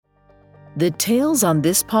The tales on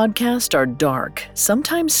this podcast are dark,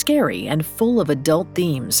 sometimes scary, and full of adult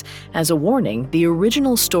themes. As a warning, the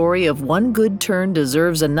original story of One Good Turn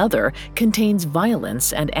Deserves Another contains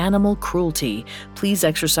violence and animal cruelty. Please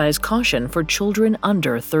exercise caution for children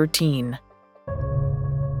under 13.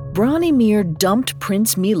 Branimir dumped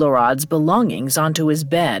Prince Milorad's belongings onto his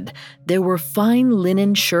bed. There were fine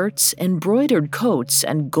linen shirts, embroidered coats,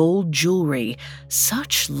 and gold jewelry.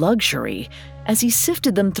 Such luxury. As he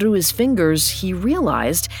sifted them through his fingers, he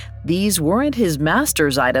realized these weren't his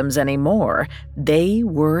master's items anymore. They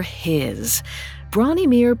were his.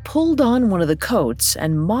 Branimir pulled on one of the coats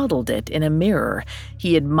and modeled it in a mirror.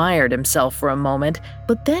 He admired himself for a moment,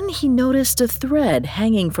 but then he noticed a thread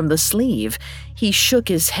hanging from the sleeve. He shook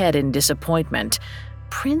his head in disappointment.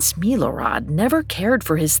 Prince Milorad never cared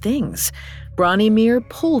for his things. Branimir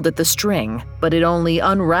pulled at the string, but it only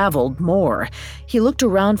unraveled more. He looked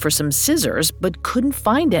around for some scissors, but couldn't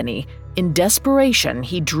find any. In desperation,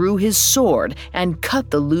 he drew his sword and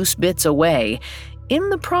cut the loose bits away. In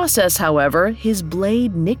the process, however, his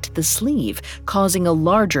blade nicked the sleeve, causing a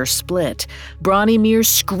larger split. Branimir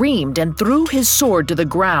screamed and threw his sword to the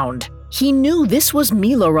ground. He knew this was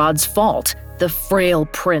Milorad's fault. The frail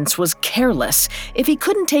prince was careless. If he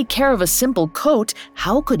couldn't take care of a simple coat,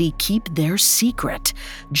 how could he keep their secret?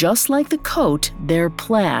 Just like the coat, their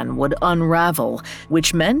plan would unravel,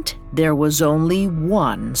 which meant there was only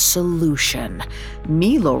one solution.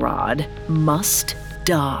 Milorad must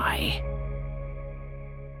die.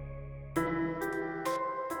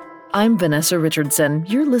 I'm Vanessa Richardson.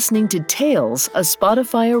 You're listening to Tales, a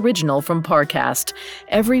Spotify original from Parcast.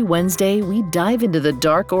 Every Wednesday, we dive into the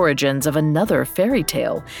dark origins of another fairy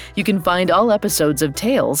tale. You can find all episodes of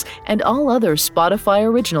Tales and all other Spotify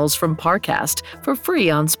originals from Parcast for free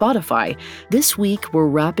on Spotify. This week, we're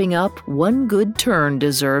wrapping up One Good Turn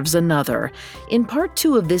Deserves Another. In part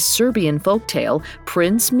 2 of this Serbian folktale,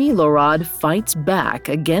 Prince Milorad fights back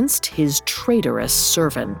against his traitorous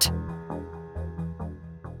servant.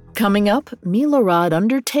 Coming up, Milorad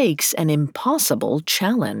undertakes an impossible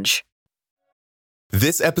challenge.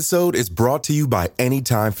 This episode is brought to you by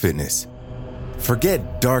Anytime Fitness.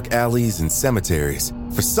 Forget dark alleys and cemeteries.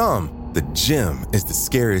 For some, the gym is the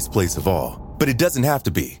scariest place of all, but it doesn't have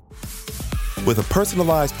to be. With a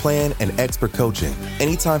personalized plan and expert coaching,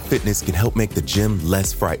 Anytime Fitness can help make the gym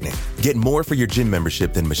less frightening. Get more for your gym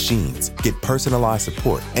membership than machines. Get personalized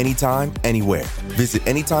support anytime, anywhere. Visit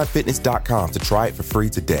AnytimeFitness.com to try it for free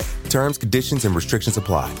today. Terms, conditions, and restrictions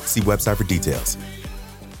apply. See website for details.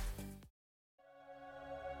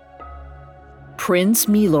 Prince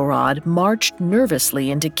Milorad marched nervously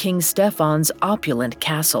into King Stefan's opulent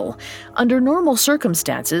castle. Under normal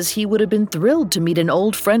circumstances, he would have been thrilled to meet an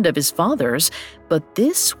old friend of his father's, but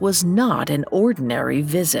this was not an ordinary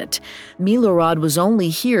visit. Milorad was only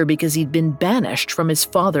here because he'd been banished from his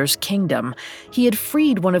father's kingdom. He had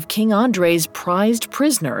freed one of King Andrei's prized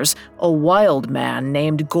prisoners, a wild man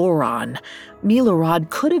named Goran.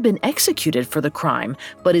 Milorad could have been executed for the crime,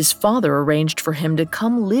 but his father arranged for him to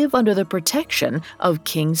come live under the protection of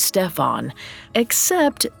King Stefan.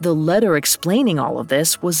 Except the letter explaining all of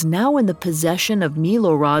this was now in the possession of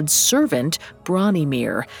Milorad's servant,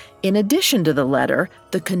 Branimir. In addition to the letter,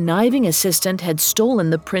 the conniving assistant had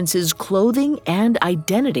stolen the prince's clothing and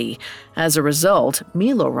identity. As a result,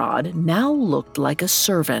 Milorad now looked like a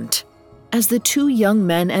servant. As the two young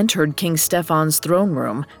men entered King Stefan's throne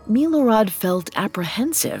room, Milorad felt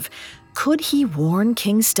apprehensive. Could he warn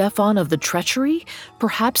King Stefan of the treachery?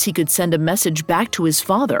 Perhaps he could send a message back to his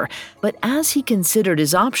father, but as he considered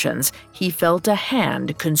his options, he felt a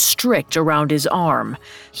hand constrict around his arm.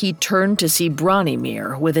 He turned to see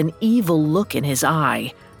Branimir with an evil look in his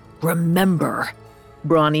eye. "Remember,"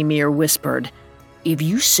 Branimir whispered, "if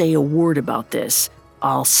you say a word about this,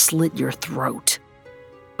 I'll slit your throat."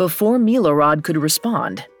 Before Milorad could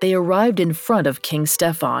respond, they arrived in front of King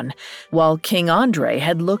Stefan. While King Andrei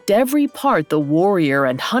had looked every part the warrior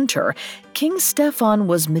and hunter, King Stefan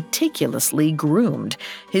was meticulously groomed.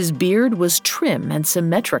 His beard was trim and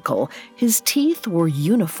symmetrical. His teeth were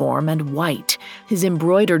uniform and white. His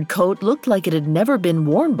embroidered coat looked like it had never been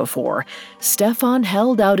worn before. Stefan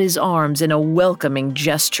held out his arms in a welcoming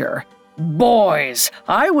gesture. "Boys,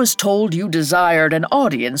 I was told you desired an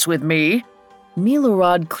audience with me."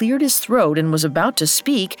 Milorad cleared his throat and was about to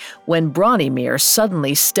speak when Branimir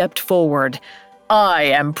suddenly stepped forward. "I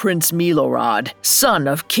am Prince Milorad, son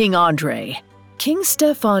of King Andrei." King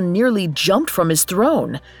Stefan nearly jumped from his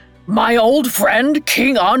throne. "My old friend,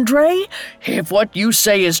 King Andrei? If what you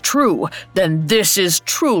say is true, then this is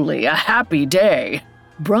truly a happy day."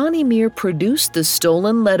 Branimir produced the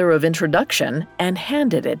stolen letter of introduction and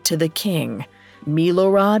handed it to the king.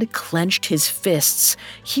 Milorad clenched his fists.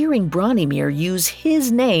 Hearing Bronimir use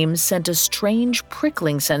his name sent a strange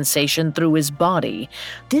prickling sensation through his body.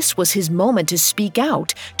 This was his moment to speak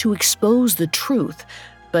out, to expose the truth.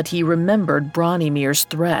 But he remembered Bronimir's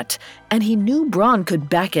threat, and he knew Bronn could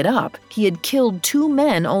back it up. He had killed 2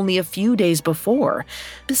 men only a few days before.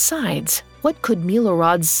 Besides, what could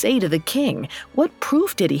Milorad say to the king? What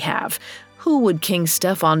proof did he have? Who would King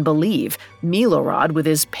Stefan believe? Milorad with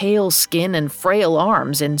his pale skin and frail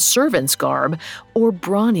arms in servant's garb, or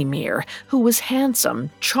Bronimir, who was handsome,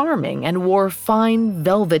 charming, and wore fine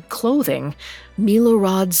velvet clothing?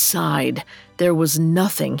 Milorad sighed. There was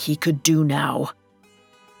nothing he could do now.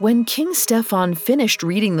 When King Stefan finished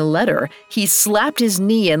reading the letter, he slapped his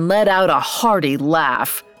knee and let out a hearty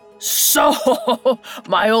laugh. "So,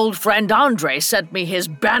 my old friend Andre sent me his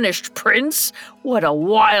banished prince? What a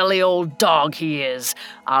wily old dog he is.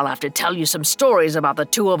 I'll have to tell you some stories about the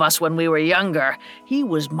 2 of us when we were younger. He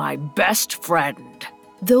was my best friend."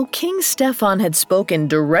 Though King Stefan had spoken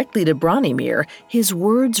directly to Bronimir, his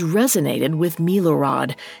words resonated with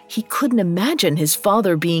Milorad. He couldn't imagine his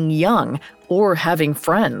father being young or having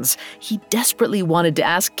friends. He desperately wanted to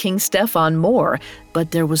ask King Stefan more,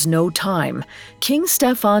 but there was no time. King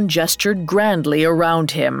Stefan gestured grandly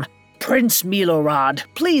around him. "Prince Milorad,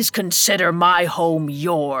 please consider my home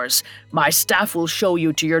yours. My staff will show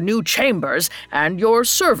you to your new chambers and your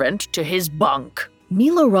servant to his bunk."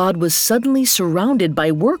 Milorad was suddenly surrounded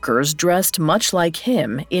by workers dressed much like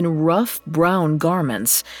him in rough brown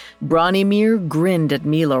garments. Bronimir grinned at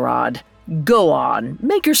Milorad. "Go on,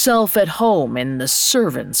 make yourself at home in the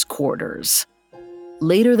servants' quarters."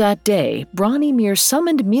 Later that day, Bronimir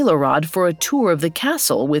summoned Milorad for a tour of the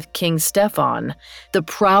castle with King Stefan. The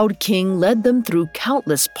proud king led them through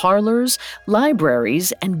countless parlors,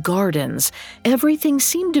 libraries, and gardens. Everything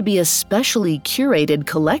seemed to be a specially curated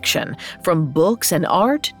collection, from books and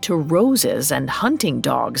art to roses and hunting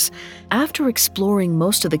dogs. After exploring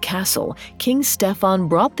most of the castle, King Stefan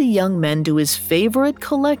brought the young men to his favorite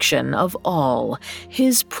collection of all,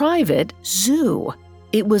 his private zoo.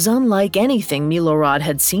 It was unlike anything Milorad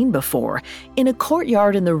had seen before. In a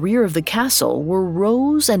courtyard in the rear of the castle were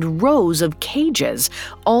rows and rows of cages,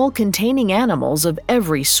 all containing animals of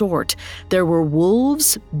every sort. There were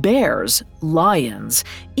wolves, bears, lions,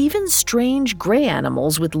 even strange gray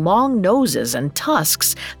animals with long noses and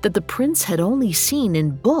tusks that the prince had only seen in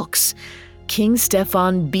books. King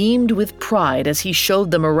Stefan beamed with pride as he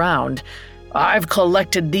showed them around. "I've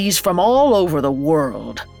collected these from all over the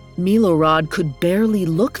world." Milorad could barely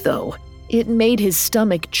look, though. It made his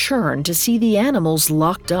stomach churn to see the animals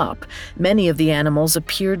locked up. Many of the animals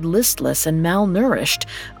appeared listless and malnourished.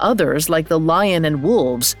 Others, like the lion and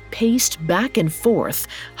wolves, paced back and forth,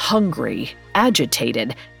 hungry,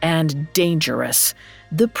 agitated, and dangerous.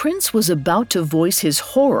 The prince was about to voice his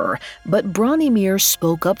horror, but Bronimir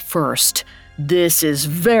spoke up first. "This is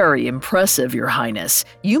very impressive, Your Highness.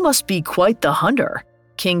 You must be quite the hunter."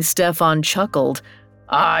 King Stefan chuckled.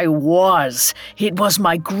 "I was. It was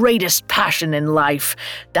my greatest passion in life.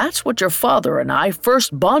 That's what your father and I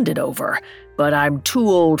first bonded over. But I'm too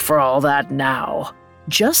old for all that now."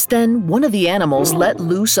 Just then, one of the animals let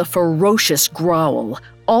loose a ferocious growl.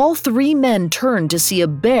 All 3 men turned to see a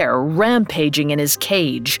bear rampaging in his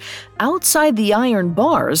cage. Outside the iron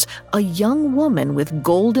bars, a young woman with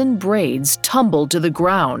golden braids tumbled to the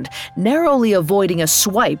ground, narrowly avoiding a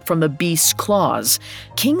swipe from the beast's claws.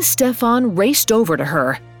 King Stefan raced over to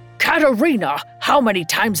her. "Katarina, how many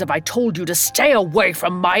times have I told you to stay away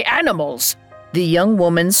from my animals?" The young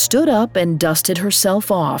woman stood up and dusted herself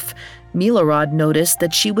off. Milorad noticed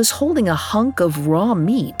that she was holding a hunk of raw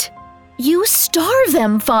meat. "You starve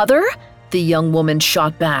them, father," the young woman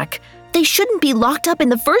shot back. "They shouldn't be locked up in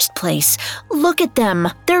the first place. Look at them.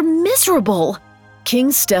 They're miserable."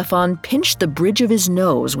 King Stefan pinched the bridge of his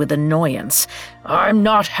nose with annoyance. "I'm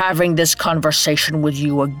not having this conversation with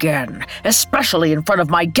you again, especially in front of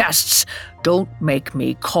my guests. Don't make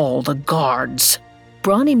me call the guards."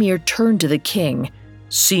 Bronimir turned to the king.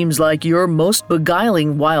 "Seems like your most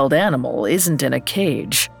beguiling wild animal isn't in a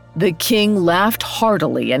cage." The king laughed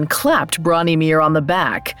heartily and clapped Bronimir on the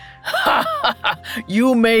back. "Ha ha ha!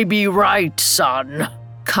 You may be right, son."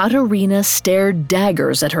 Katarina stared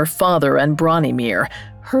daggers at her father and Bronimir.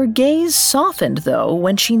 Her gaze softened, though,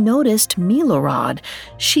 when she noticed Milorad.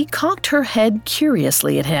 She cocked her head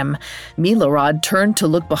curiously at him. Milorad turned to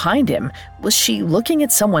look behind him. Was she looking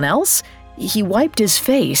at someone else? He wiped his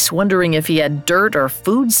face, wondering if he had dirt or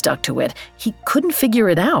food stuck to it. He couldn't figure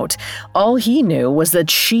it out. All he knew was that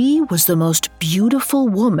she was the most beautiful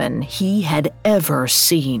woman he had ever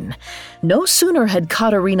seen. No sooner had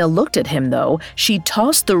Katerina looked at him, though, she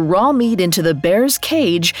tossed the raw meat into the bear's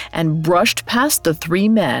cage and brushed past the three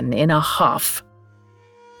men in a huff.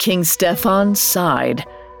 King Stefan sighed.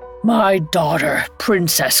 "My daughter,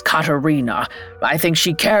 Princess Katerina. I think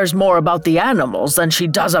she cares more about the animals than she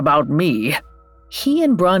does about me." He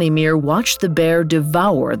and Branimir watched the bear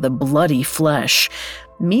devour the bloody flesh.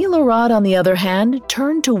 Milorad, on the other hand,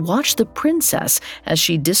 turned to watch the princess as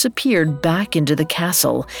she disappeared back into the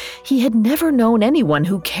castle. He had never known anyone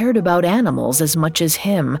who cared about animals as much as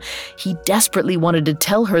him. He desperately wanted to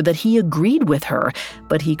tell her that he agreed with her,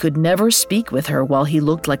 but he could never speak with her while he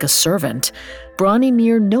looked like a servant.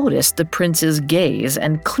 Branimir noticed the prince's gaze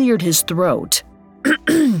and cleared his throat.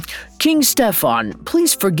 "King Stefan,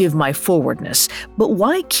 please forgive my forwardness, but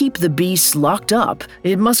why keep the beasts locked up?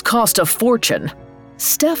 It must cost a fortune."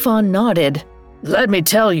 Stefan nodded. "Let me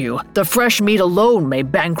tell you, the fresh meat alone may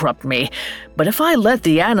bankrupt me, but if I let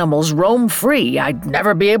the animals roam free, I'd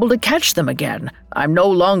never be able to catch them again. I'm no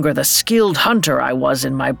longer the skilled hunter I was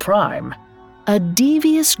in my prime." A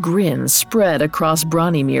devious grin spread across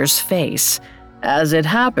Branimir's face. "As it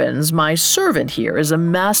happens, my servant here is a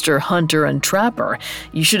master hunter and trapper.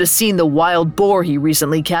 You should have seen the wild boar he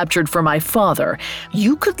recently captured for my father.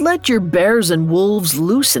 You could let your bears and wolves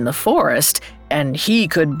loose in the forest, and he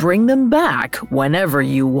could bring them back whenever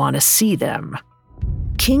you want to see them."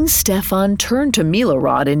 King Stefan turned to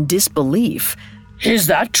Milorad in disbelief. "Is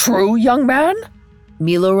that true, young man?"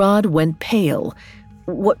 Milorad went pale.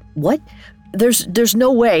 What? There's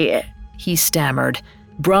no way," he stammered.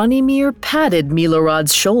 Branimir patted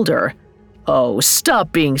Milorad's shoulder. "Oh,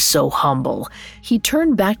 stop being so humble." He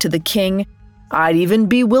turned back to the king. "I'd even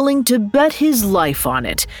be willing to bet his life on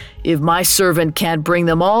it. If my servant can't bring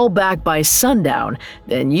them all back by sundown,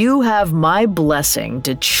 then you have my blessing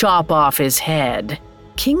to chop off his head."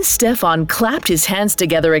 King Stefan clapped his hands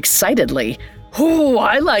together excitedly. "Oh,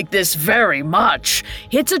 I like this very much.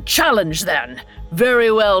 It's a challenge then.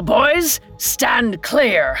 Very well, boys. Stand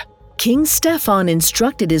clear." King Stefan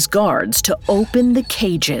instructed his guards to open the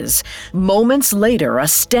cages. Moments later, a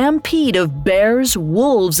stampede of bears,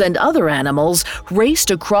 wolves, and other animals raced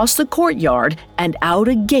across the courtyard and out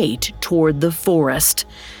a gate toward the forest.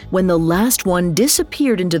 When the last one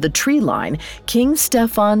disappeared into the tree line, King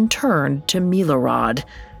Stefan turned to Milorad.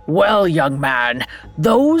 "Well, young man,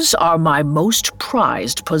 those are my most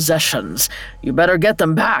prized possessions. You better get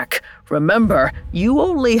them back. Remember, you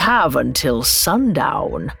only have until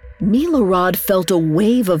sundown." Milorad felt a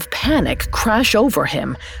wave of panic crash over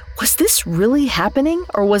him. Was this really happening,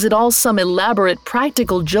 or was it all some elaborate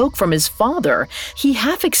practical joke from his father? He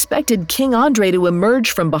half expected King Andre to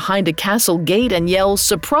emerge from behind a castle gate and yell,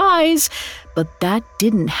 "Surprise!" But that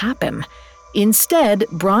didn't happen. Instead,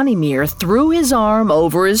 Branimir threw his arm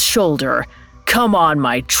over his shoulder. "Come on,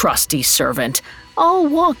 my trusty servant. I'll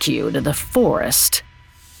walk you to the forest."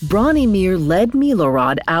 Branimir led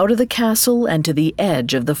Milorad out of the castle and to the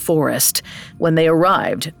edge of the forest. When they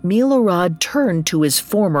arrived, Milorad turned to his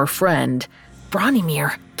former friend.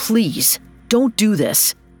 "Branimir, please, don't do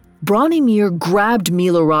this." Branimir grabbed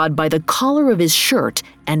Milorad by the collar of his shirt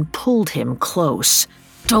and pulled him close.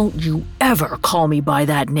 "Don't you ever call me by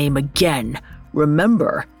that name again.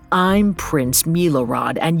 Remember, I'm Prince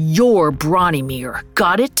Milorad and you're Branimir,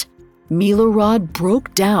 got it?" Milorad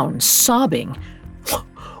broke down, sobbing.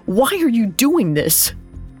 "Why are you doing this?"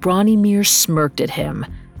 Branimir smirked at him.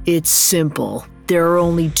 "It's simple. There are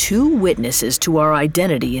only two witnesses to our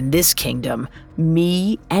identity in this kingdom,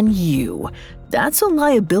 me and you. That's a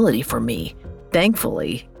liability for me.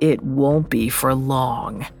 Thankfully, it won't be for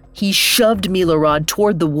long." He shoved Milorad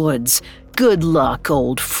toward the woods. "Good luck,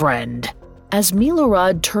 old friend." As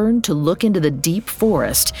Milorad turned to look into the deep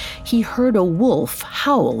forest, he heard a wolf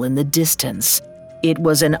howl in the distance. It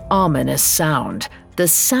was an ominous sound, the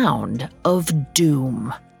sound of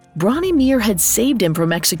doom. Branimir had saved him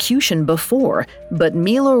from execution before, but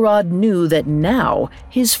Milorad knew that now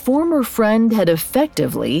his former friend had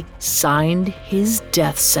effectively signed his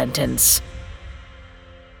death sentence.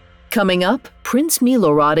 Coming up, Prince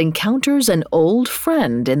Milorad encounters an old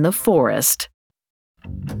friend in the forest.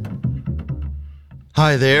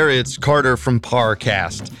 Hi there, it's Carter from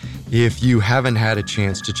Parcast. If you haven't had a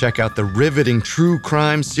chance to check out the riveting true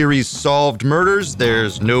crime series Solved Murders,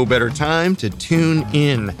 there's no better time to tune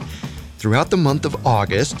in. Throughout the month of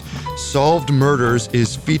August, Solved Murders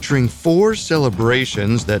is featuring 4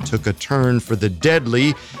 celebrations that took a turn for the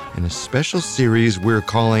deadly in a special series we're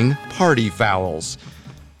calling Party Fouls.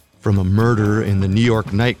 From a murder in the New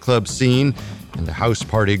York nightclub scene and a house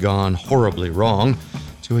party gone horribly wrong,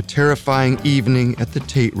 to a terrifying evening at the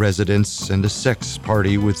Tate residence and a sex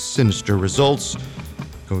party with sinister results,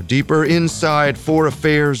 go deeper inside 4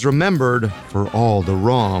 affairs remembered for all the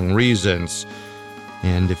wrong reasons.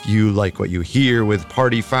 And if you like what you hear with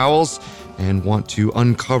Party Fouls and want to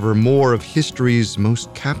uncover more of history's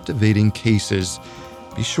most captivating cases,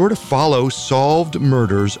 be sure to follow Solved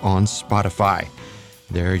Murders on Spotify.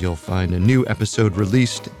 There you'll find a new episode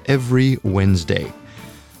released every Wednesday.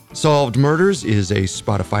 Solved Murders is a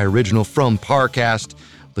Spotify original from Parcast.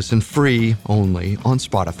 Listen free only on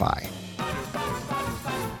Spotify.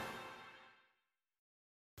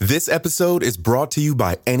 This episode is brought to you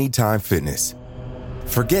by Anytime Fitness.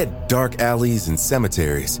 Forget dark alleys and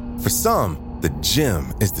cemeteries. For some, the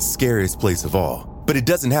gym is the scariest place of all, but it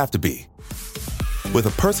doesn't have to be. With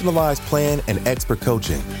a personalized plan and expert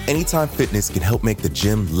coaching, Anytime Fitness can help make the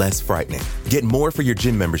gym less frightening. Get more for your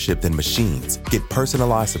gym membership than machines. Get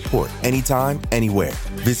personalized support anytime, anywhere.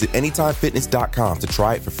 Visit AnytimeFitness.com to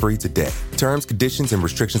try it for free today. Terms, conditions, and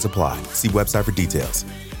restrictions apply. See website for details.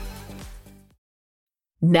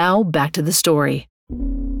 Now back to the story.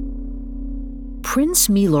 Prince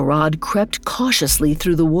Milorad crept cautiously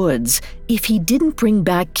through the woods. If he didn't bring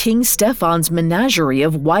back King Stefan's menagerie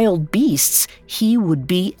of wild beasts, he would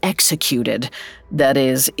be executed. That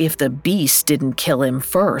is, if the beasts didn't kill him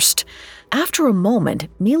first. After a moment,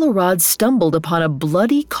 Milorad stumbled upon a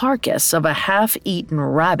bloody carcass of a half-eaten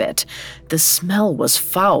rabbit. The smell was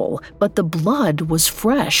foul, but the blood was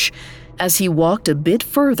fresh. As he walked a bit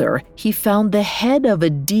further, he found the head of a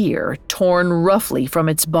deer torn roughly from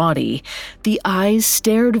its body. The eyes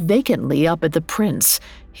stared vacantly up at the prince.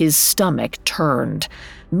 His stomach turned.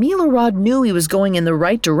 Milorad knew he was going in the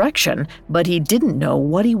right direction, but he didn't know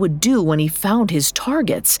what he would do when he found his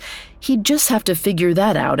targets. He'd just have to figure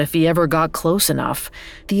that out if he ever got close enough.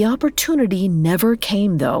 The opportunity never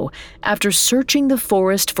came, though. After searching the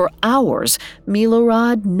forest for hours,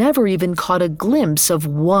 Milorad never even caught a glimpse of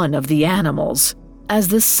one of the animals. As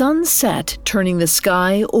the sun set, turning the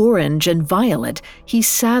sky orange and violet, he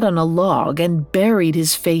sat on a log and buried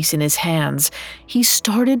his face in his hands. He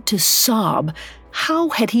started to sob. How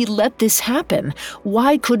had he let this happen?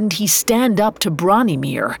 Why couldn't he stand up to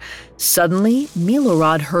Branimir? Suddenly,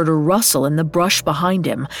 Milorad heard a rustle in the brush behind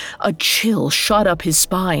him. A chill shot up his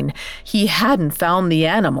spine. He hadn't found the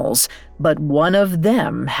animals, but one of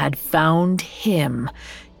them had found him.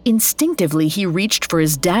 Instinctively, he reached for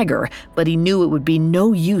his dagger, but he knew it would be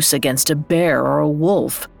no use against a bear or a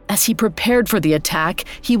wolf. As he prepared for the attack,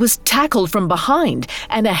 he was tackled from behind,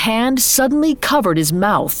 and a hand suddenly covered his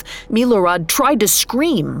mouth. Milorad tried to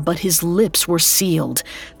scream, but his lips were sealed.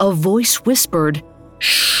 A voice whispered,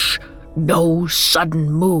 "Shh, no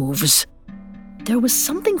sudden moves." There was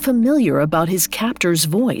something familiar about his captor's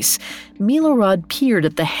voice. Milorad peered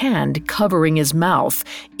at the hand covering his mouth.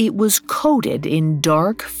 It was coated in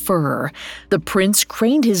dark fur. The prince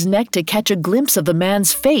craned his neck to catch a glimpse of the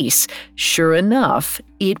man's face. Sure enough,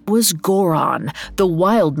 it was Goran, the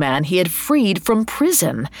wild man he had freed from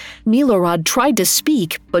prison. Milorad tried to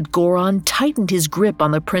speak, but Goran tightened his grip on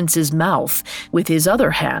the prince's mouth. With his other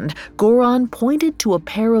hand, Goran pointed to a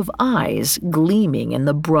pair of eyes gleaming in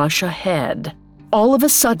the brush ahead. All of a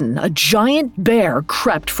sudden, a giant bear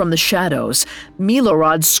crept from the shadows.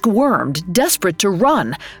 Milorad squirmed, desperate to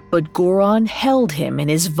run, but Goran held him in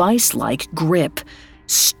his vice-like grip.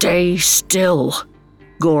 "Stay still,"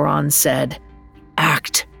 Goran said.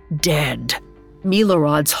 "Act dead."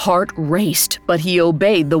 Milorad's heart raced, but he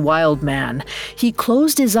obeyed the wild man. He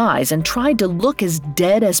closed his eyes and tried to look as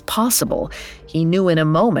dead as possible. He knew in a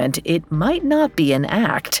moment it might not be an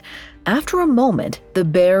act. After a moment, the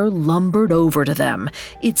bear lumbered over to them.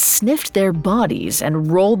 It sniffed their bodies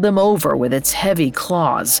and rolled them over with its heavy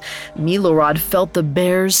claws. Milorad felt the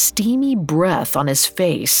bear's steamy breath on his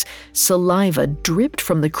face. Saliva dripped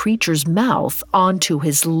from the creature's mouth onto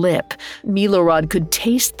his lip. Milorad could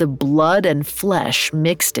taste the blood and flesh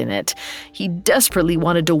mixed in it. He desperately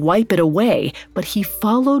wanted to wipe it away, but he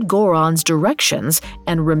followed Goran's directions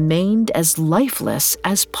and remained as lifeless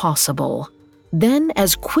as possible. Then,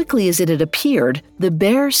 as quickly as it had appeared, the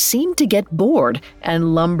bear seemed to get bored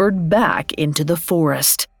and lumbered back into the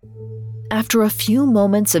forest. After a few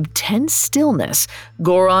moments of tense stillness,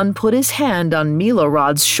 Goran put his hand on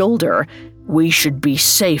Milorad's shoulder. "We should be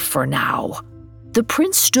safe for now." The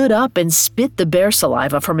prince stood up and spit the bear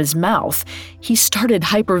saliva from his mouth. He started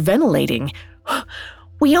hyperventilating.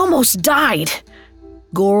 "We almost died."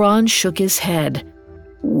 Goran shook his head.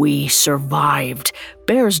 "We survived.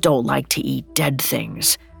 Bears don't like to eat dead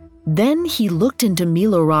things." Then he looked into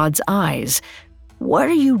Milorad's eyes. "What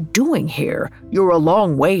are you doing here? You're a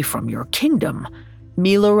long way from your kingdom."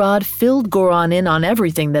 Milorad filled Goran in on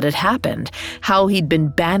everything that had happened, how he'd been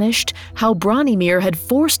banished, how Branimir had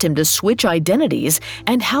forced him to switch identities,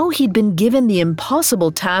 and how he'd been given the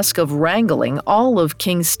impossible task of wrangling all of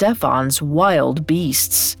King Stefan's wild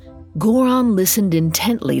beasts. Goran listened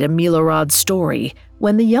intently to Milorad's story.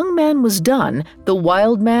 When the young man was done, the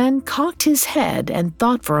wild man cocked his head and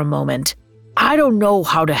thought for a moment. "I don't know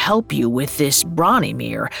how to help you with this,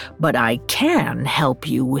 Branimir, but I can help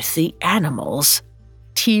you with the animals."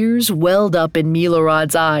 Tears welled up in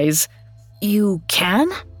Milorad's eyes. "You can?"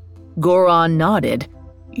 Goran nodded.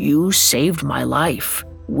 "You saved my life.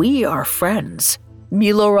 We are friends."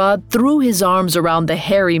 Milorad threw his arms around the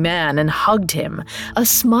hairy man and hugged him. A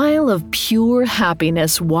smile of pure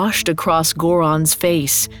happiness washed across Goran's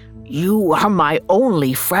face. "You are my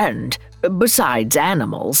only friend, besides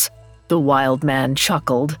animals." The wild man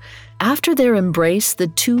chuckled. After their embrace, the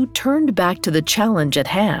two turned back to the challenge at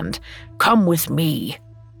hand. "Come with me,"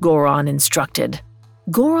 Goran instructed.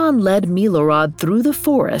 Goran led Milorad through the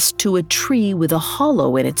forest to a tree with a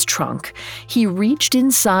hollow in its trunk. He reached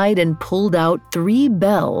inside and pulled out 3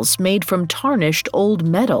 bells made from tarnished old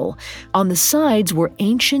metal. On the sides were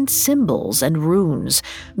ancient symbols and runes.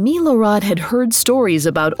 Milorad had heard stories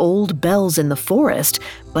about old bells in the forest,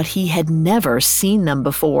 but he had never seen them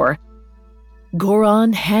before.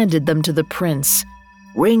 Goran handed them to the prince.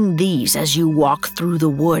 "Ring these as you walk through the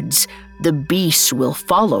woods. The beasts will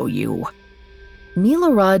follow you."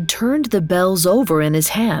 Milorad turned the bells over in his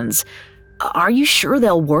hands. "Are you sure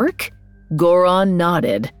they'll work?" Goran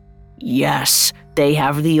nodded. "Yes, they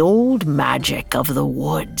have the old magic of the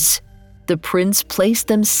woods." The prince placed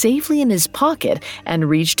them safely in his pocket and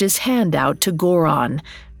reached his hand out to Goran.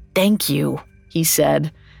 "Thank you," he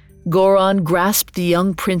said. Goran grasped the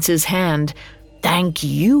young prince's hand. "Thank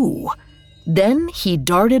you." Then he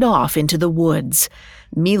darted off into the woods.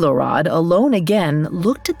 Milorad, alone again,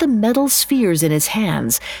 looked at the metal spheres in his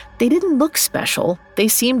hands. They didn't look special. They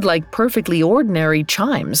seemed like perfectly ordinary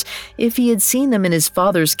chimes. If he had seen them in his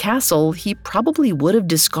father's castle, he probably would have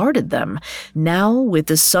discarded them. Now, with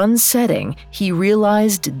the sun setting, he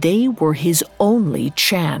realized they were his only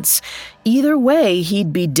chance. Either way,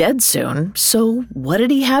 he'd be dead soon, so what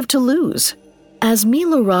did he have to lose? As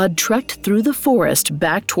Milorad trekked through the forest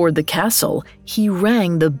back toward the castle, he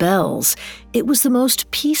rang the bells. It was the most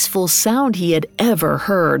peaceful sound he had ever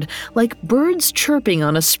heard, like birds chirping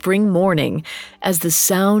on a spring morning. As the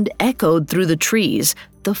sound echoed through the trees,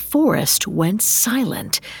 the forest went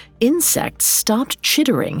silent. Insects stopped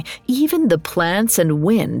chittering. Even the plants and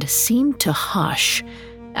wind seemed to hush.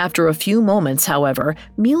 After a few moments, however,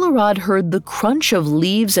 Milorad heard the crunch of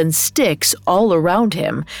leaves and sticks all around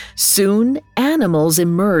him. Soon, animals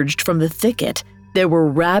emerged from the thicket. There were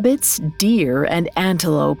rabbits, deer, and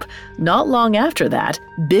antelope. Not long after that,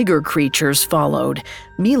 bigger creatures followed.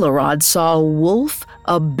 Milorad saw a wolf,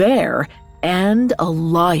 a bear, and a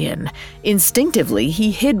lion. Instinctively, he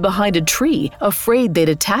hid behind a tree, afraid they'd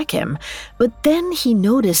attack him. But then he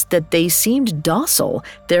noticed that they seemed docile,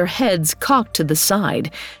 their heads cocked to the side.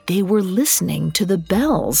 They were listening to the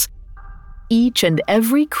bells. Each and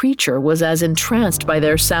every creature was as entranced by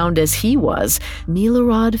their sound as he was.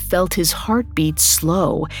 Milorad felt his heartbeat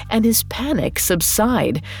slow and his panic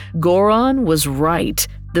subside. Goran was right.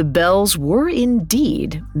 The bells were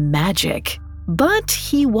indeed magic. But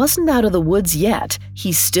he wasn't out of the woods yet.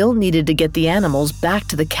 He still needed to get the animals back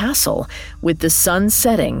to the castle. With the sun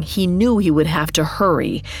setting, he knew he would have to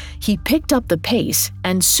hurry. He picked up the pace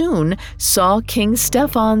and soon saw King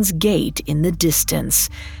Stefan's gate in the distance.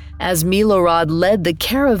 As Milorad led the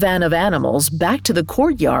caravan of animals back to the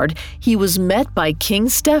courtyard, he was met by King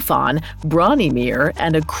Stefan, Branimir,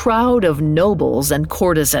 and a crowd of nobles and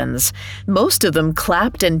courtesans. Most of them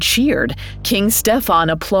clapped and cheered. King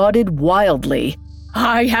Stefan applauded wildly.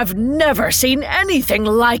 "I have never seen anything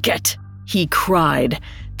like it!" he cried.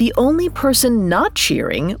 The only person not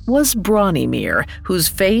cheering was Branimir, whose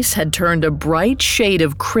face had turned a bright shade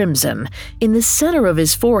of crimson. In the center of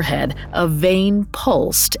his forehead, a vein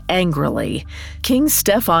pulsed angrily. King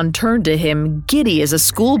Stefan turned to him, giddy as a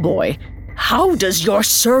schoolboy. "How does your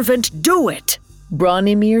servant do it?"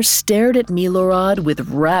 Branimir stared at Milorad with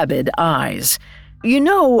rabid eyes. "You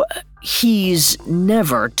know, he's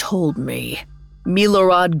never told me."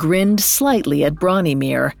 Milorad grinned slightly at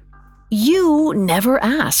Branimir. "You never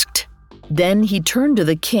asked." Then he turned to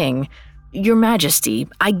the king. "Your Majesty,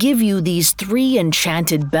 I give you these 3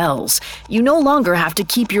 enchanted bells. You no longer have to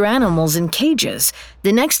keep your animals in cages.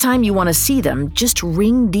 The next time you want to see them, just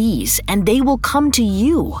ring these, and they will come to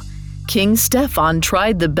you." King Stefan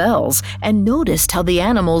tried the bells and noticed how the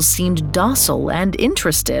animals seemed docile and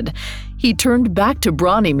interested. He turned back to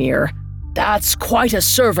Bronimir. "That's quite a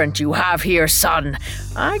servant you have here, son.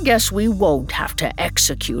 I guess we won't have to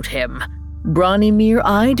execute him." Bronimir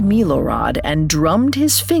eyed Milorad and drummed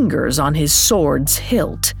his fingers on his sword's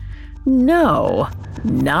hilt. No,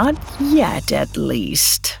 not yet at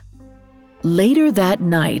least. Later that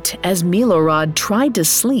night, as Milorad tried to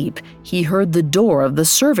sleep, he heard the door of the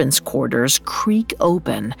servants' quarters creak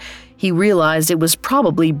open. He realized it was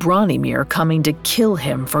probably Bronimir coming to kill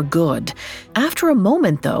him for good. After a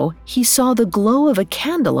moment, though, he saw the glow of a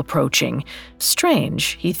candle approaching.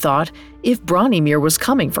 Strange, he thought. If Bronimir was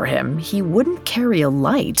coming for him, he wouldn't carry a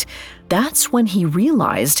light. That's when he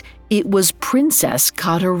realized it was Princess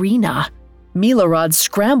Katarina. Milorad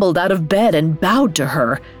scrambled out of bed and bowed to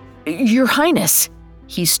her. "Your Highness,"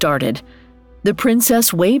 he started. The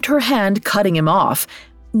princess waved her hand, cutting him off.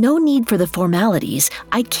 "No need for the formalities.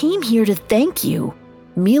 I came here to thank you."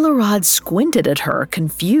 Milorad squinted at her,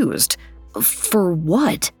 confused. "For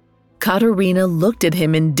what?" Katarina looked at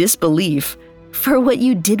him in disbelief. "For what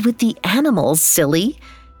you did with the animals, silly."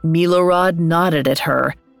 Milorad nodded at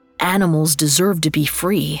her. Animals deserve to be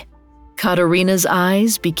free. Katarina's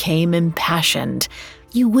eyes became impassioned.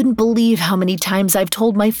 "You wouldn't believe how many times I've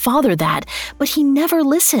told my father that, but he never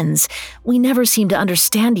listens. We never seem to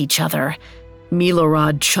understand each other."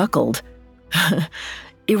 Milorad chuckled.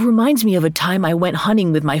 "It reminds me of a time I went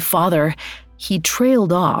hunting with my father." He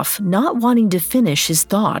trailed off, not wanting to finish his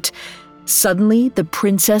thought. Suddenly, the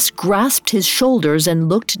princess grasped his shoulders and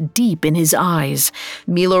looked deep in his eyes.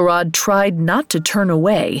 Milorad tried not to turn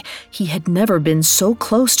away. He had never been so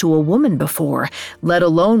close to a woman before, let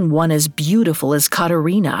alone one as beautiful as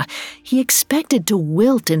Katarina. He expected to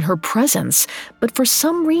wilt in her presence, but for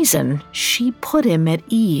some reason, she put him at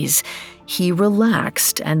ease. He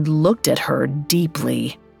relaxed and looked at her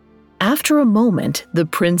deeply. After a moment, the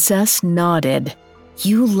princess nodded.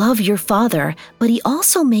 "You love your father, but he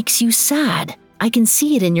also makes you sad. I can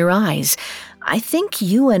see it in your eyes. I think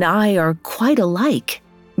you and I are quite alike."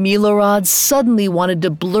 Milorad suddenly wanted to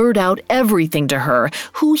blurt out everything to her,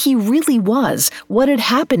 who he really was, what had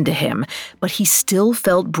happened to him, but he still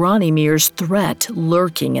felt Bronimir's threat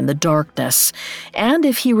lurking in the darkness. And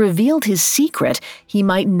if he revealed his secret, he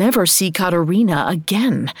might never see Katarina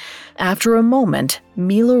again. After a moment,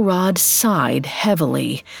 Milorad sighed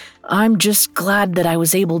heavily. "I'm just glad that I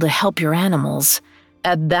was able to help your animals."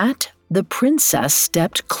 At that, the princess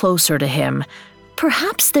stepped closer to him.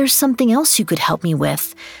 "Perhaps there's something else you could help me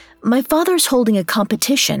with. My father's holding a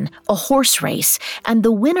competition, a horse race, and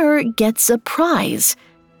the winner gets a prize."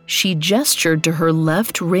 She gestured to her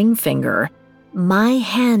left ring finger. "My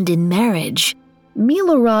hand in marriage."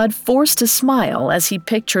 Milorad forced a smile as he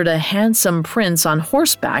pictured a handsome prince on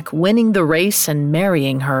horseback winning the race and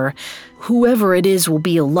marrying her. "Whoever it is will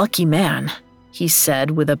be a lucky man," he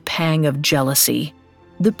said with a pang of jealousy.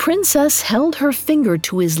 The princess held her finger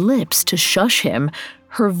to his lips to shush him.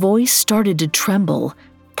 Her voice started to tremble.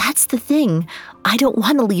 "That's the thing. I don't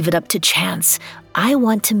want to leave it up to chance. I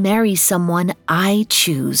want to marry someone I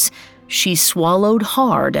choose." She swallowed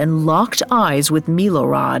hard and locked eyes with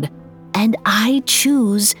Milorad. "And I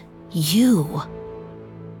choose you."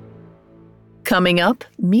 Coming up,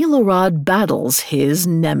 Milorad battles his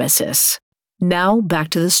nemesis. Now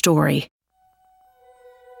back to the story.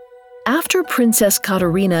 After Princess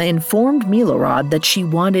Katarina informed Milorad that she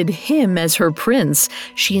wanted him as her prince,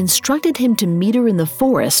 she instructed him to meet her in the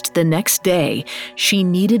forest the next day. She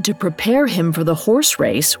needed to prepare him for the horse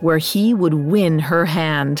race where he would win her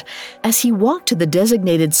hand. As he walked to the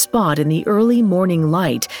designated spot in the early morning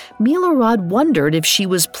light, Milorad wondered if she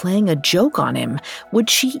was playing a joke on him. Would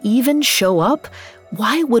she even show up?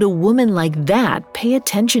 Why would a woman like that pay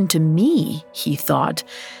attention to me, he thought.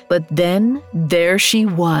 But then there she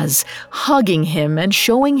was, hugging him and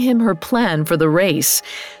showing him her plan for the race.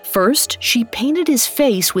 First, she painted his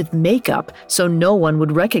face with makeup so no one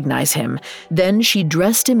would recognize him. Then she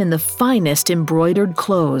dressed him in the finest embroidered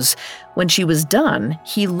clothes. When she was done,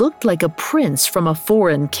 he looked like a prince from a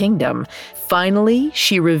foreign kingdom. Finally,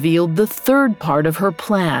 she revealed the third part of her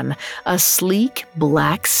plan, a sleek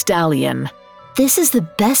black stallion. "This is the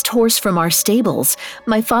best horse from our stables.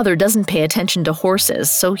 My father doesn't pay attention to horses,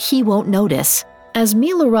 so he won't notice." As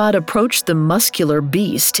Milorad approached the muscular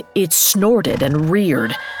beast, it snorted and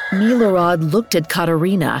reared. Milorad looked at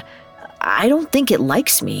Katarina. "I don't think it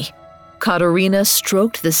likes me." Katarina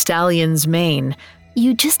stroked the stallion's mane.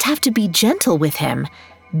 "You just have to be gentle with him."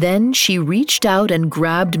 Then she reached out and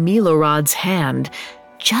grabbed Milorad's hand.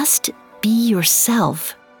 "Just be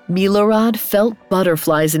yourself." Milorad felt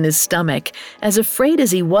butterflies in his stomach. As afraid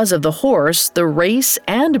as he was of the horse, the race,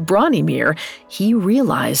 and Bronimir, he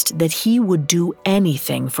realized that he would do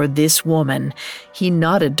anything for this woman. He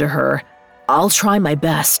nodded to her. "I'll try my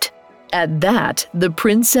best." At that, the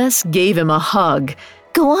princess gave him a hug.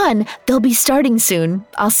 "Go on, they'll be starting soon.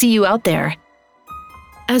 I'll see you out there."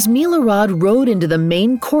 As Milorad rode into the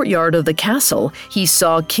main courtyard of the castle, he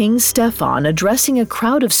saw King Stefan addressing a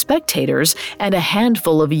crowd of spectators and a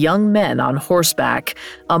handful of young men on horseback.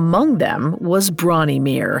 Among them was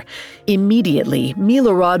Bronimir. Immediately,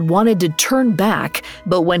 Milorad wanted to turn back,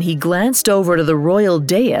 but when he glanced over to the royal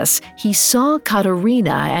dais, he saw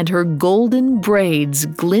Katarina and her golden braids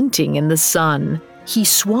glinting in the sun. He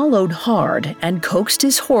swallowed hard and coaxed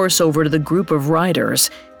his horse over to the group of riders.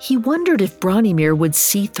 He wondered if Bronimir would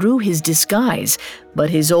see through his disguise, but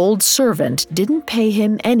his old servant didn't pay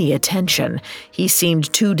him any attention. He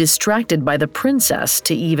seemed too distracted by the princess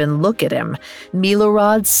to even look at him.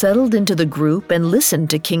 Milorad settled into the group and listened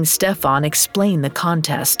to King Stefan explain the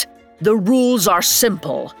contest. "The rules are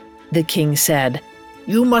simple," the king said.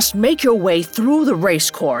 "You must make your way through the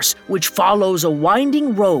racecourse, which follows a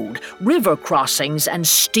winding road, river crossings, and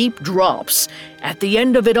steep drops. At the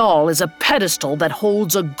end of it all is a pedestal that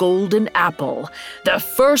holds a golden apple. The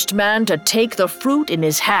first man to take the fruit in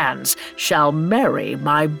his hands shall marry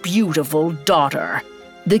my beautiful daughter."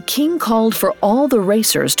 The king called for all the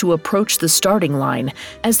racers to approach the starting line.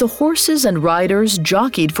 As the horses and riders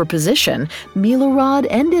jockeyed for position, Milorad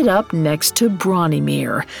ended up next to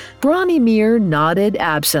Bronimir. Bronimir nodded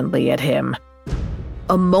absently at him.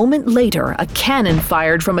 A moment later, a cannon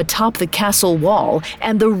fired from atop the castle wall,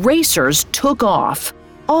 and the racers took off.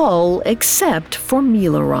 All except for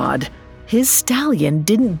Milorad. His stallion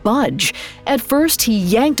didn't budge. At first, he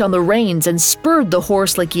yanked on the reins and spurred the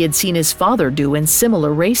horse like he had seen his father do in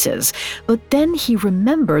similar races. But then he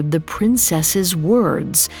remembered the princess's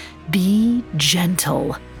words, "Be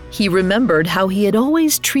gentle." He remembered how he had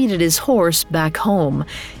always treated his horse back home.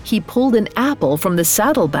 He pulled an apple from the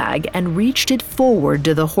saddlebag and reached it forward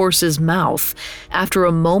to the horse's mouth. After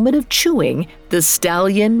a moment of chewing, the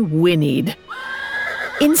stallion whinnied.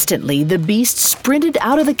 Instantly, the beast sprinted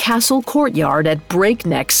out of the castle courtyard at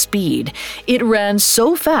breakneck speed. It ran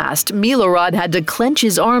so fast, Milorad had to clench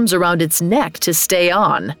his arms around its neck to stay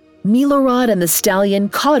on. Milorad and the stallion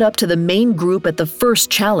caught up to the main group at the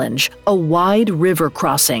first challenge, a wide river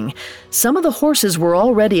crossing. Some of the horses were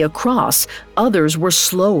already across, others were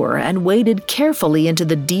slower and waded carefully into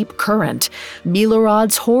the deep current.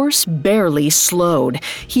 Milorad's horse barely slowed.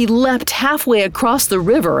 He leapt halfway across the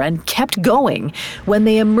river and kept going. When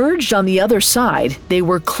they emerged on the other side, they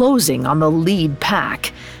were closing on the lead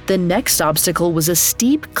pack. The next obstacle was a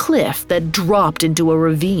steep cliff that dropped into a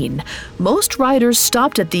ravine. Most riders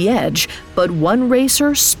stopped at the edge, but one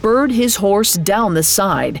racer spurred his horse down the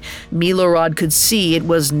side. Milorad could see it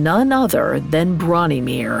was none other than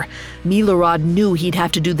Bronimir. Milorad knew he'd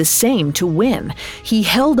have to do the same to win. He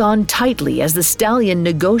held on tightly as the stallion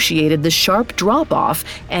negotiated the sharp drop-off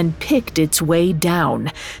and picked its way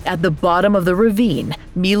down. At the bottom of the ravine,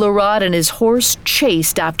 Milorad and his horse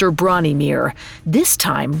chased after Bronimir. This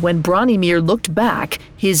time, when Bronimir looked back,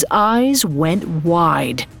 his eyes went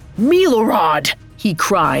wide. "Milorad!" he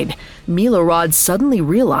cried. Milorad suddenly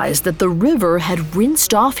realized that the river had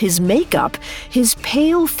rinsed off his makeup. His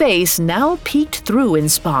pale face now peeked through in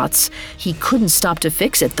spots. He couldn't stop to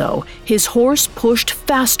fix it, though. His horse pushed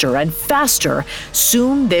faster and faster.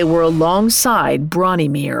 Soon they were alongside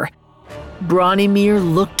Bronimir. Bronimir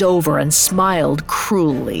looked over and smiled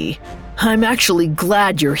cruelly. "I'm actually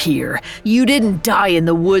glad you're here. You didn't die in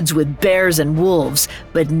the woods with bears and wolves,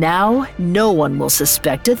 but now no one will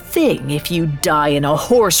suspect a thing if you die in a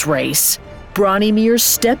horse race." Bronimir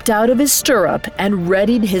stepped out of his stirrup and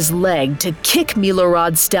readied his leg to kick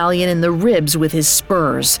Milorad's stallion in the ribs with his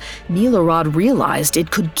spurs. Milorad realized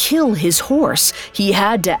it could kill his horse. He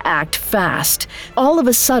had to act fast. All of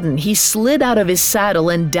a sudden, he slid out of his saddle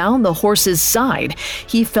and down the horse's side.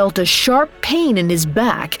 He felt a sharp pain in his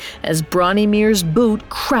back as Bronimir's boot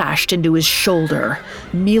crashed into his shoulder.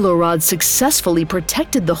 Milorad successfully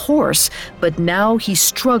protected the horse, but now he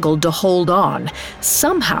struggled to hold on.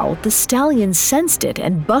 Somehow, the stallion sensed it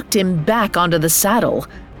and bucked him back onto the saddle.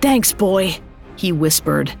 "Thanks, boy," he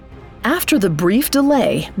whispered. After the brief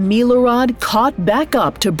delay, Milorad caught back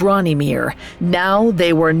up to Bronimir. Now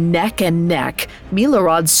they were neck and neck.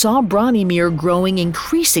 Milorad saw Bronimir growing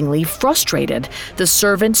increasingly frustrated. The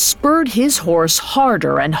servant spurred his horse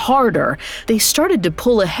harder and harder. They started to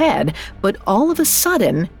pull ahead, but all of a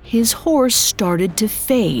sudden, his horse started to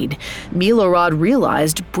fade. Milorad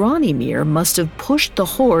realized Bronimir must have pushed the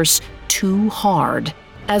horse too hard.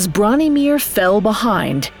 As Bronimir fell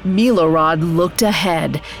behind, Milorad looked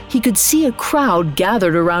ahead. He could see a crowd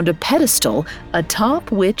gathered around a pedestal,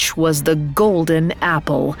 atop which was the golden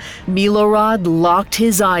apple. Milorad locked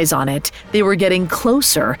his eyes on it. They were getting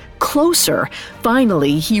closer, closer.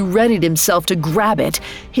 Finally, he readied himself to grab it.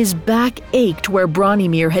 His back ached where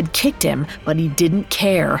Bronimir had kicked him, but he didn't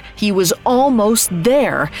care. He was almost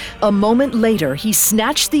there. A moment later, he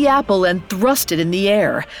snatched the apple and thrust it in the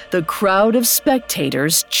air. The crowd of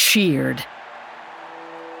spectators cheered.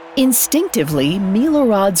 Instinctively,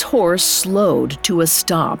 Milorad's horse slowed to a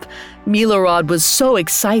stop. Milorad was so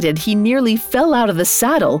excited he nearly fell out of the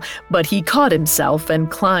saddle, but he caught himself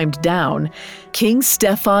and climbed down. King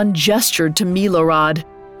Stefan gestured to Milorad.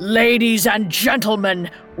 "Ladies and gentlemen,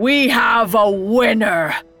 we have a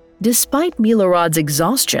winner!" Despite Milorad's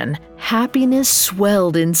exhaustion, happiness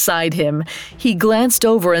swelled inside him. He glanced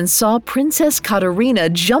over and saw Princess Katerina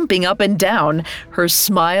jumping up and down. Her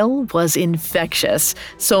smile was infectious,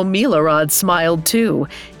 so Milorad smiled too.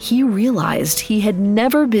 He realized he had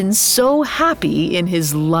never been so happy in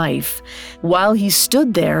his life. While he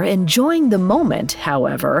stood there enjoying the moment,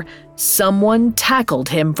 however, someone tackled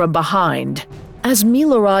him from behind. As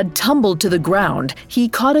Milorad tumbled to the ground, he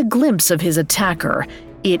caught a glimpse of his attacker.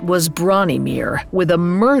 It was Bronimir, with a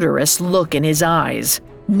murderous look in his eyes.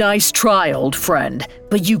 "Nice try, old friend,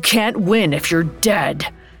 but you can't win if you're dead."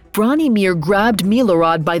 Bronimir grabbed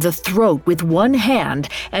Milorad by the throat with one hand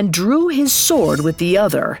and drew his sword with the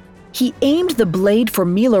other. He aimed the blade for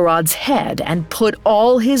Milorad's head and put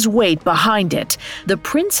all his weight behind it. The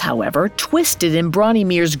prince, however, twisted in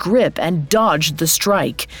Bronimir's grip and dodged the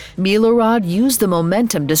strike. Milorad used the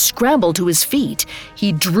momentum to scramble to his feet.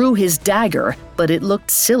 He drew his dagger, but it looked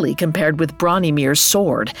silly compared with Bronimir's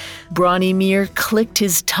sword. Bronimir clicked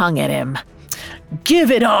his tongue at him. "Give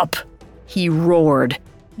it up!" he roared.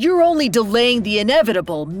 "You're only delaying the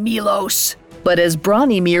inevitable, Milos!" But as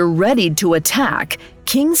Bronimir readied to attack,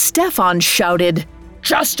 King Stefan shouted,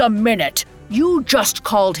 "Just a minute! You just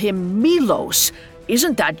called him Milos.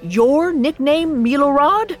 Isn't that your nickname,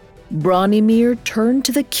 Milorad?" Bronimir turned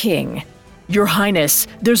to the king. "Your Highness,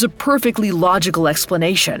 there's a perfectly logical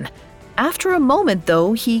explanation." After a moment,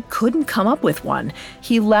 though, he couldn't come up with one.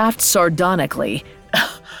 He laughed sardonically.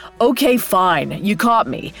 "Okay, fine, you caught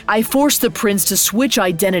me. I forced the prince to switch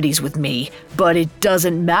identities with me, but it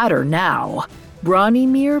doesn't matter now."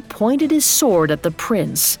 Bronimir pointed his sword at the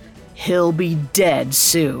prince. "He'll be dead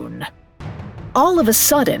soon." All of a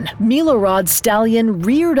sudden, Milorad's stallion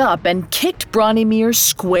reared up and kicked Bronimir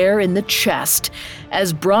square in the chest.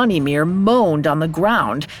 As Bronimir moaned on the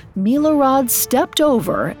ground, Milorad stepped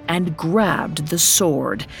over and grabbed the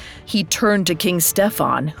sword. He turned to King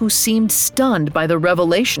Stefan, who seemed stunned by the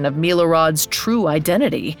revelation of Milorad's true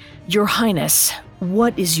identity. "Your Highness,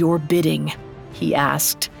 what is your bidding?" he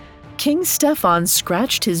asked. King Stefan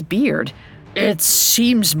scratched his beard. "It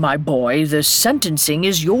seems, my boy, the sentencing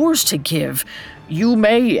is yours to give. You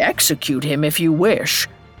may execute him if you wish."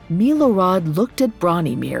 Milorad looked at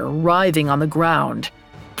Bronimir, writhing on the ground.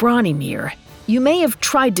 "Bronimir, you may have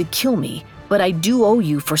tried to kill me, but I do owe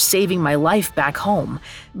you for saving my life back home.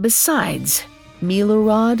 Besides,"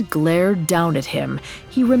 Milorad glared down at him.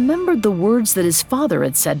 He remembered the words that his father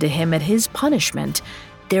had said to him at his punishment.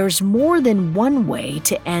 "There's more than one way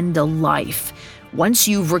to end a life. Once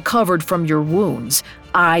you've recovered from your wounds,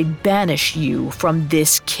 I banish you from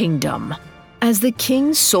this kingdom." As the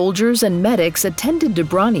king's soldiers and medics attended to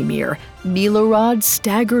Bronimir, Milorad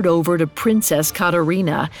staggered over to Princess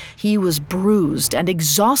Katerina. He was bruised and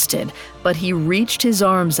exhausted, but he reached his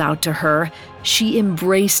arms out to her. She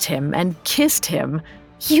embraced him and kissed him.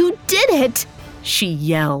 "You did it!" she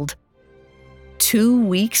yelled. 2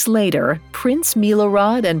 weeks later, Prince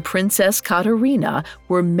Milorad and Princess Katerina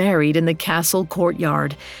were married in the castle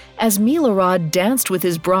courtyard. As Milorad danced with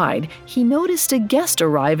his bride, he noticed a guest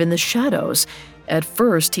arrive in the shadows. At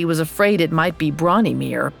first, he was afraid it might be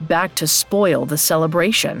Bronimir, back to spoil the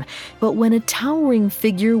celebration. But when a towering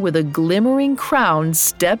figure with a glimmering crown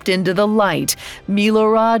stepped into the light,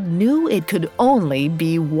 Milorad knew it could only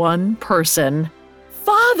be one person.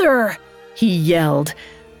 "Father!" he yelled.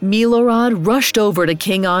 Milorad rushed over to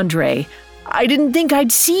King Andrei. "I didn't think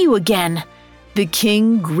I'd see you again." The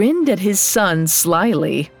king grinned at his son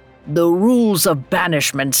slyly. "The rules of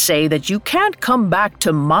banishment say that you can't come back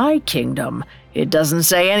to my kingdom. It doesn't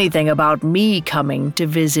say anything about me coming to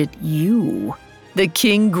visit you." The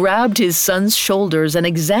king grabbed his son's shoulders and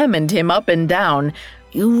examined him up and down.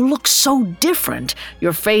 "You look so different.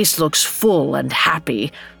 Your face looks full and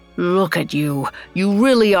happy. Look at you. You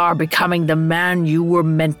really are becoming the man you were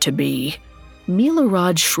meant to be."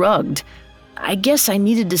 Milorad shrugged. I guess I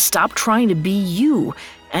needed to stop trying to be you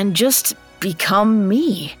and just become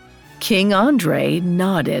me." King Andre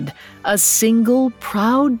nodded. A single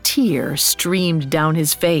proud tear streamed down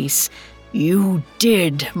his face. "You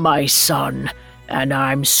did, my son, and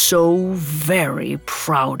I'm so very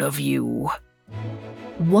proud of you."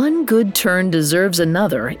 One Good Turn Deserves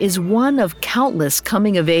Another is one of countless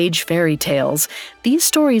coming-of-age fairy tales. These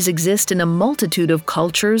stories exist in a multitude of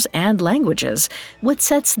cultures and languages. What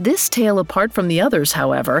sets this tale apart from the others,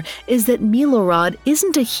 however, is that Milorad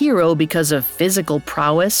isn't a hero because of physical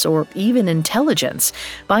prowess or even intelligence.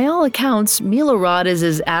 By all accounts, Milorad is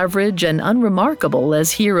as average and unremarkable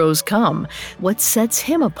as heroes come. What sets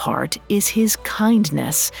him apart is his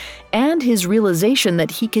kindness and his realization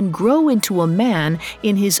that he can grow into a man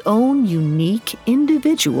in his own unique,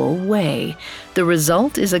 individual way. The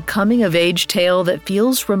result is a coming-of-age tale that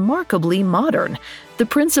feels remarkably modern. The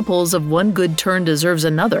principles of One Good Turn Deserves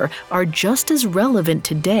Another are just as relevant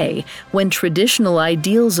today, when traditional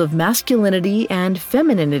ideals of masculinity and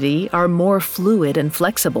femininity are more fluid and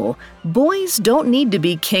flexible. Boys don't need to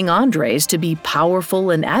be King Andres to be powerful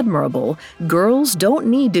and admirable. Girls don't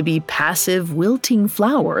need to be passive, wilting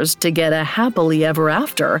flowers to get a happily ever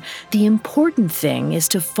after. The important thing is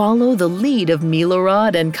to follow the lead of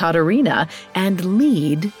Milorad and Katarina and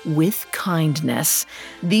lead with kindness.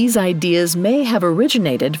 These ideas may have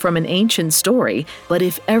originated from an ancient story, but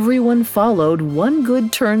if everyone followed One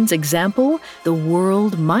Good Turn's example, the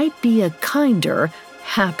world might be a kinder,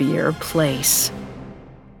 happier place.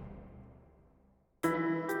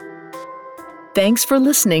 Thanks for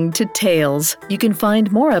listening to Tales. You can find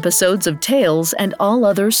more episodes of Tales and all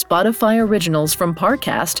other Spotify originals from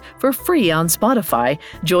Parcast for free on Spotify.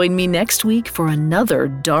 Join me next week for another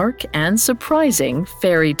dark and surprising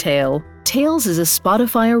fairy tale. Tales is a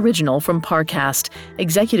Spotify original from Parcast.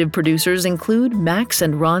 Executive producers include Max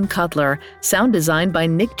and Ron Cutler. Sound design by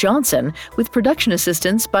Nick Johnson, with production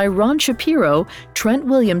assistance by Ron Shapiro, Trent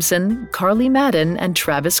Williamson, Carly Madden, and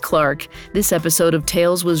Travis Clark. This episode of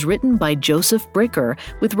Tales was written by Joseph Bricker,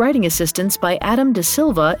 with writing assistance by Adam De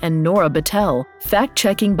Silva and Nora Battelle.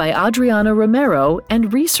 Fact-checking by Adriana Romero,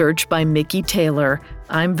 and research by Mickey Taylor.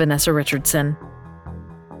 I'm Vanessa Richardson.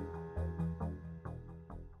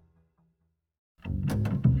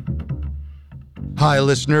 Hi,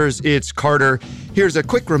 listeners, it's Carter. Here's a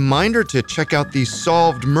quick reminder to check out the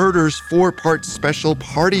Solved Murders 4-part special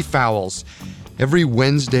Party Fowls. Every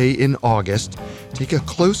Wednesday in August, take a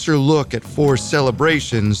closer look at 4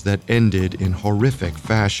 celebrations that ended in horrific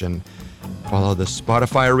fashion. Follow the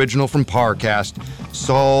Spotify original from Parcast,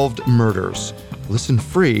 Solved Murders. Listen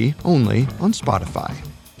free only on Spotify.